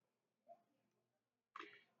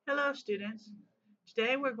Hello, students.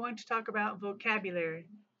 Today we're going to talk about vocabulary.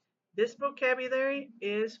 This vocabulary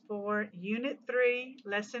is for Unit 3,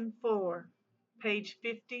 Lesson 4, page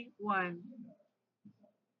 51.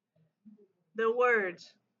 The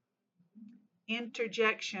words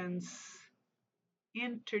interjections,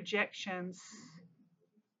 interjections.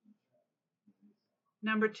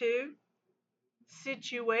 Number 2,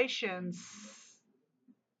 situations,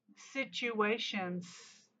 situations.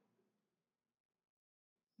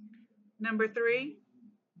 Number 3,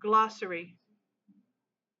 glossary,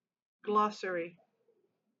 glossary.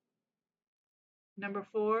 Number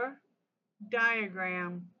 4,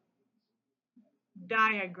 diagram,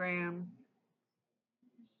 diagram.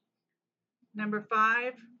 Number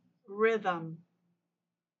 5, rhythm,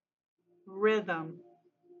 rhythm.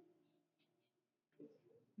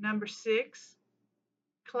 Number 6,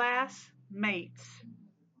 classmates,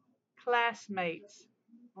 classmates.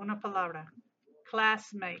 Una palabra,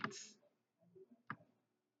 classmates.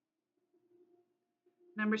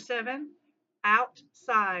 Number 7,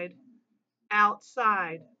 outside,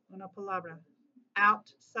 outside. Una palabra,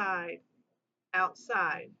 outside,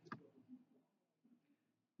 outside.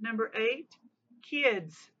 Number 8,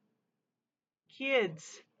 kids,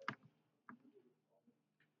 kids.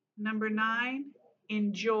 Number 9,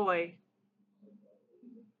 enjoy,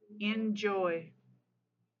 enjoy.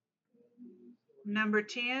 Number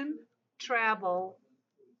 10, travel,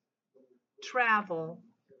 travel.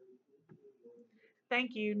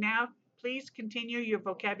 Thank you. Now, please continue your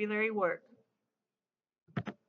vocabulary work.